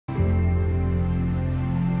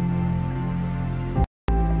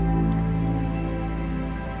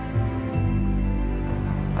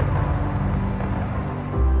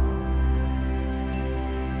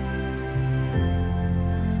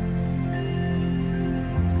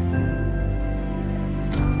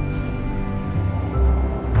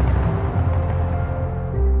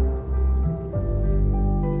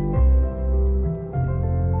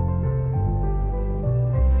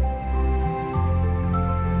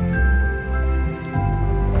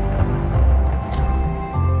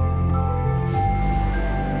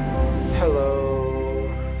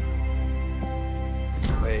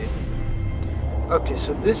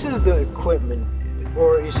so this is the equipment,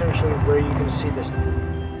 or essentially where you can see the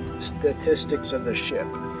statistics of the ship.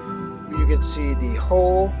 You can see the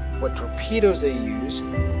hull, what torpedoes they use.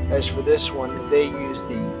 As for this one, they use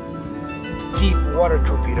the deep water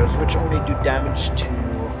torpedoes, which only do damage to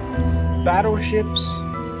battleships,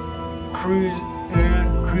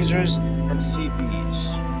 cruisers, and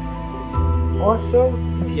CBs. Also,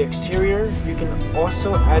 the exterior, you can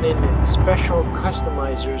also add in special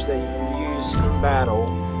customizers that you can use in battle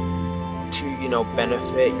to, you know,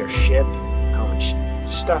 benefit your ship, how much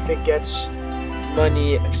stuff it gets,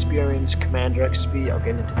 money, experience, commander XP, I'll get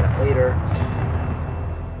into that later.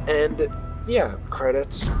 And yeah,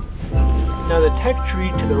 credits. Now the tech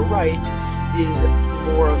tree to the right is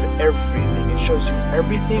more of everything. It shows you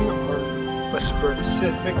everything on a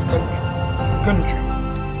specific country.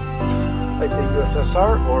 Like the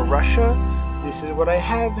USSR or Russia, this is what I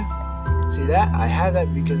have. See that? I have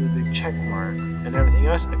that because of the check mark, and everything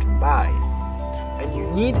else I can buy. And you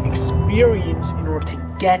need experience in order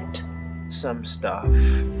to get some stuff.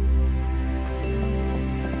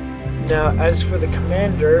 Now, as for the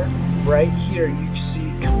commander, right here you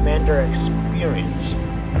see commander experience.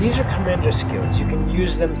 These are commander skills. You can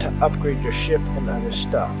use them to upgrade your ship and other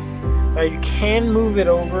stuff. Now you can move it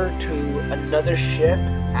over to another ship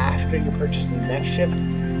after you purchase the next ship,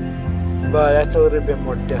 but that's a little bit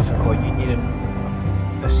more difficult. You need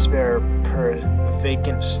a spare per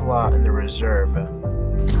vacant slot in the reserve.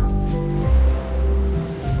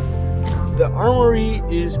 The armory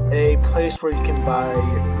is a place where you can buy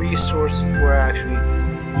resources, where actually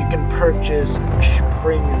you can purchase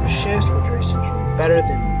premium ships, which are essentially better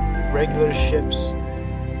than regular ships.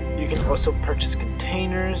 You can also purchase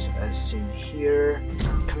containers, as seen here,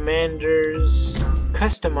 commanders,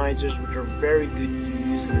 customizers, which are very good to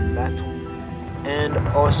use in battle, and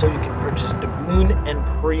also you can purchase doubloon and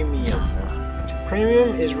premium.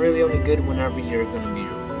 Premium is really only good whenever you're going to be,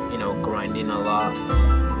 you know, grinding a lot,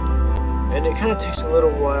 and it kind of takes a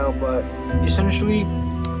little while, but essentially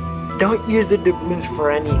don't use the doubloons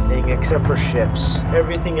for anything except for ships.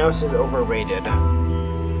 Everything else is overrated.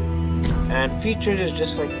 And featured is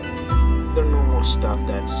just like the normal stuff,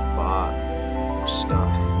 that's spot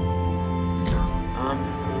stuff.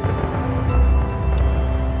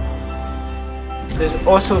 There's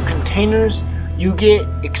also containers. You get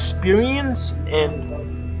experience,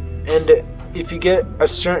 and if you get a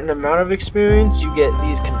certain amount of experience, you get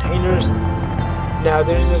these containers. Now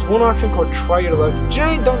there's this one option called try your luck.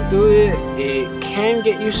 Generally don't do it. It can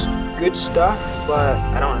get you good stuff, but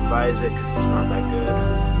I don't advise it because it's not that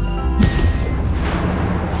good.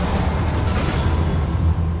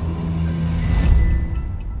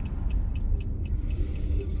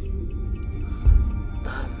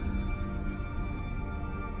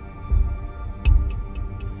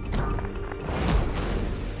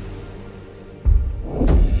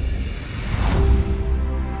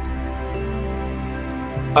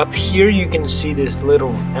 Up here you can see this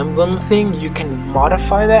little emblem thing. You can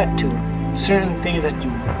modify that to certain things that you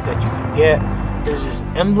can get. There's this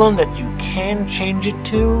emblem that you can change it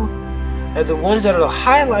to, and the ones that are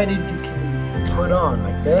highlighted you can put on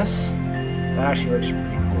like this. That actually looks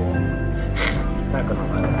pretty cool. Not gonna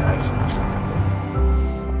lie, that actually looks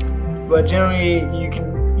pretty cool. But generally you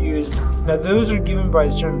can use, now those are given by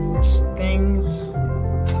certain things.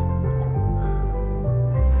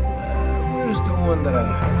 Where's the one that I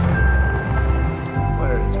have?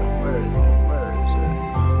 Where is it? Where is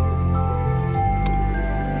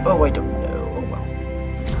it? Oh, I don't know.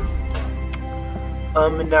 Oh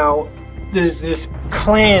well. Now there's this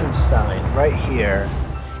clan sign right here.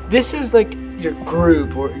 This is like your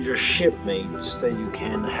group or your shipmates that you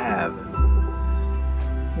can have.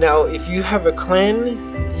 Now, if you have a clan,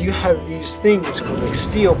 you have these things called like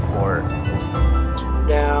Steelport.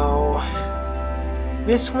 Now,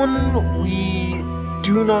 this one we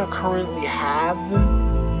do not currently have.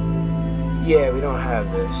 Yeah, we don't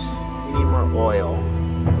have this. We need more oil.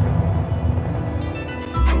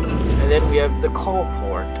 And then we have the coal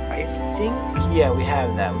port. I think, yeah, we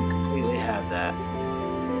have that. We completely have that.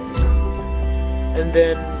 And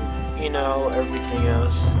then, you know, everything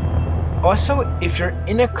else. Also, if you're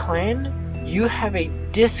in a clan, you have a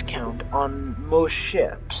discount on most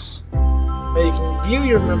ships. Now you can view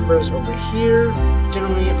your members over here.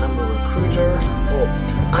 Generally, I'm a recruiter. Well,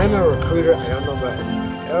 I'm a recruiter. I don't know about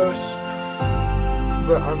anything else.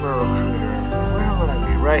 But I'm a recruiter. Where would I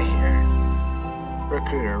be? Right here.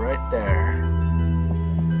 Recruiter, right there.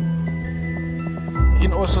 You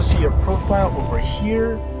can also see your profile over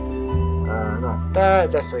here. Not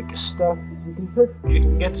that. That's like stuff. You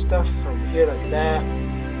can get stuff from here like that.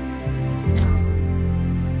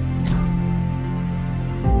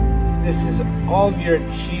 this is all of your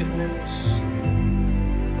achievements,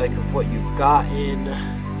 like of what you've gotten.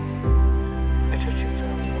 Actually,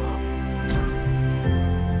 fairly well.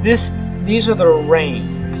 These are the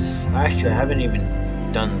ranks. Actually, I haven't even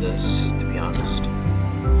done this, to be honest.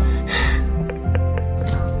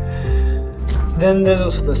 Then there's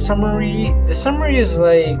also the summary. The summary is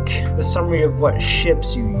like the summary of what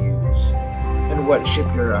ships you use and what ship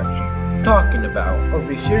you're actually talking about.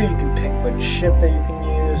 Over here you can pick which ship that you can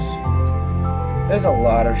use. There's a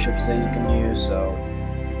lot of ships that you can use, so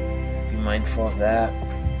be mindful of that.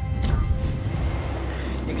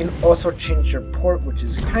 You can also change your port, which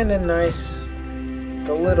is kind of nice. It's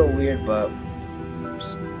a little weird, but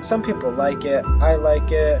some people like it. I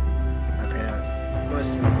like it. Apparently,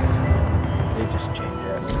 most of the time they just change it.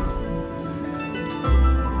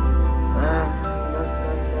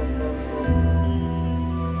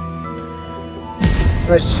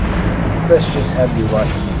 Let's just have you watch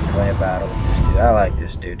me play a battle with this dude. I like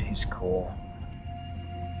this dude. He's cool.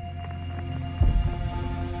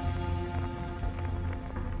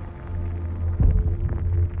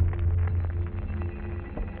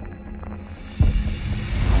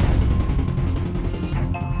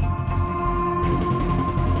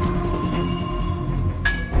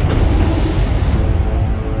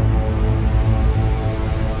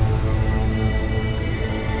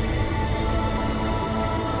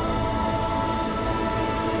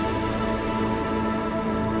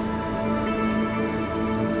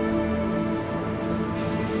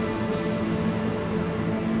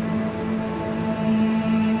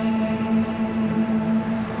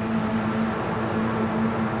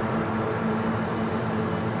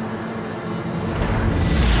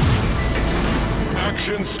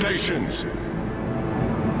 Action stations.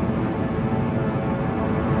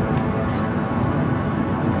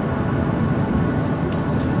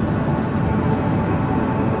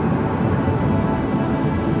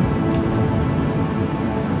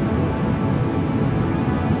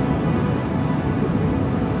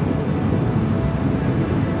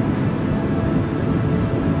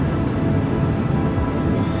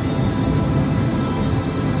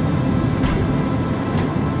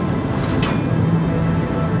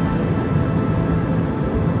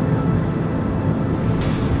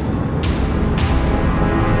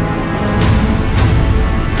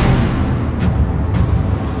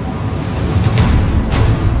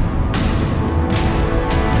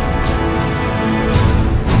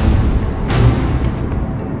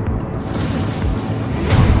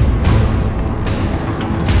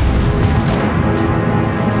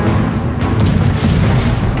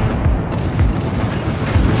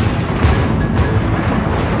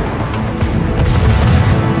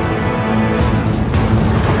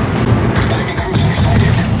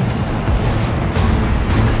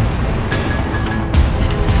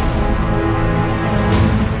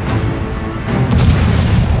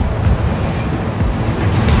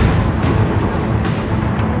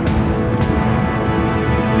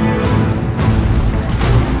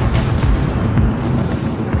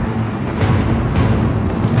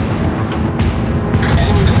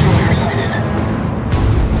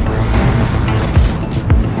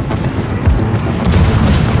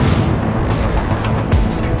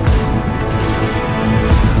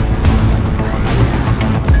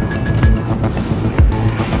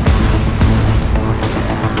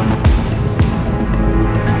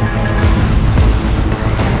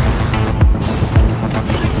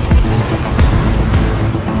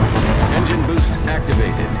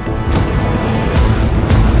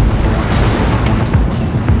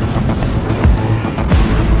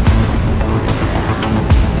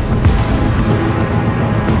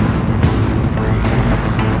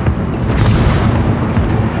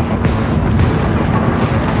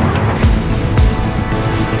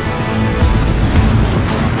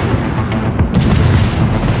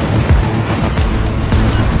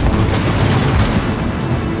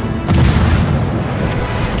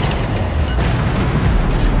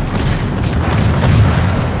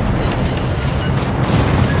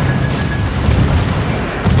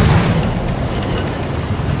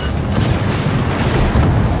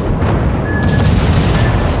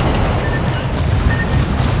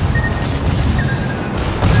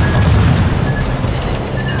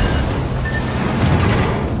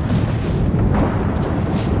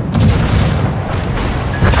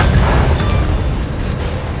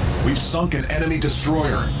 Sunk an enemy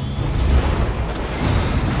destroyer.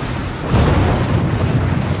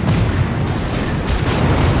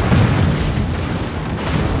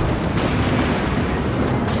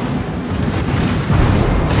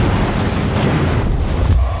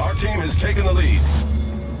 Our team has taken the lead.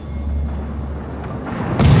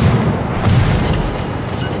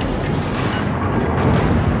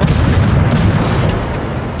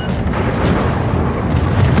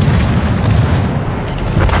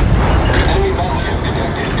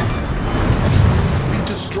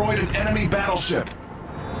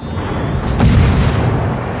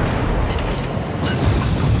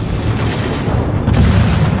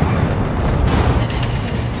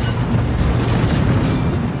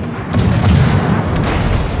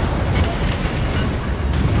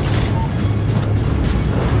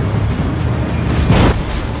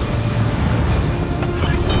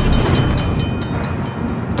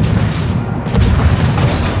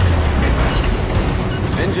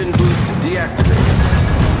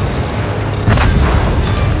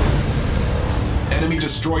 Enemy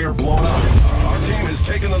destroyer blown up. Our team has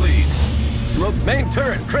taken the lead. Smoke main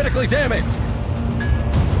turret critically damaged.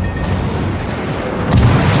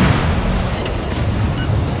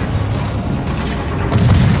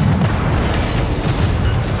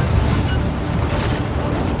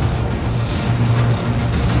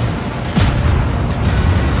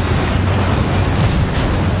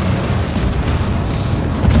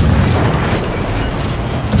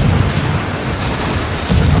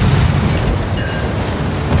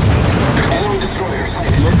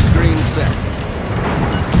 Smoke screen set.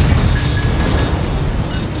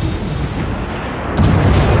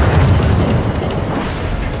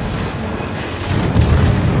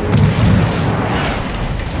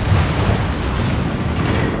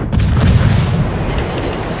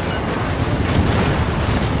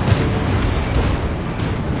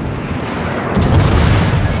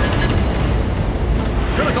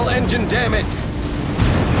 Critical engine damage.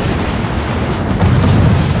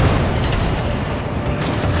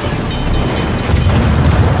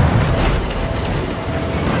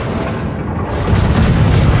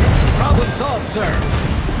 Sir.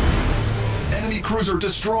 Enemy cruiser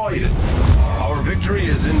destroyed. Our victory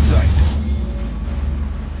is in sight.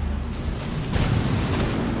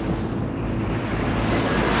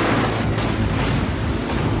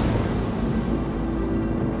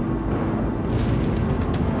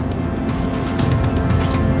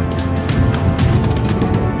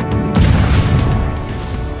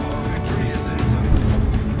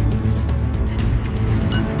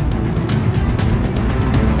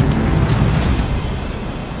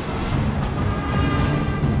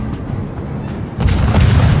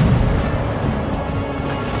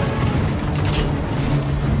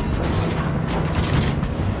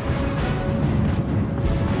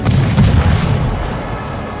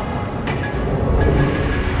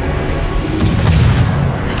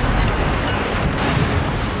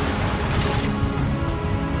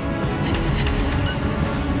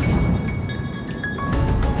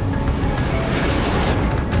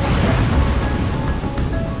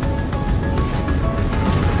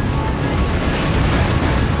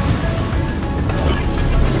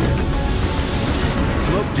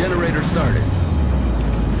 Generator started.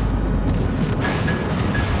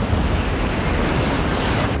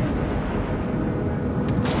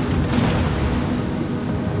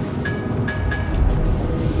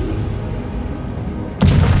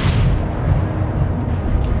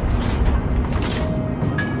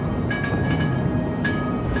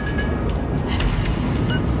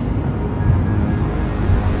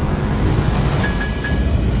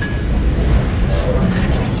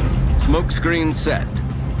 Smoke screen set.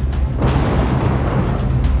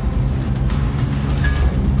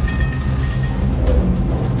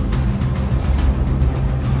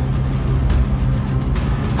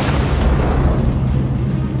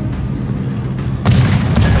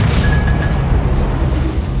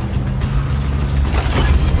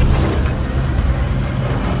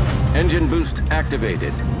 Engine boost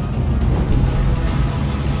activated.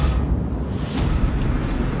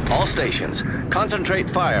 All stations, concentrate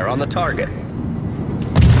fire on the target.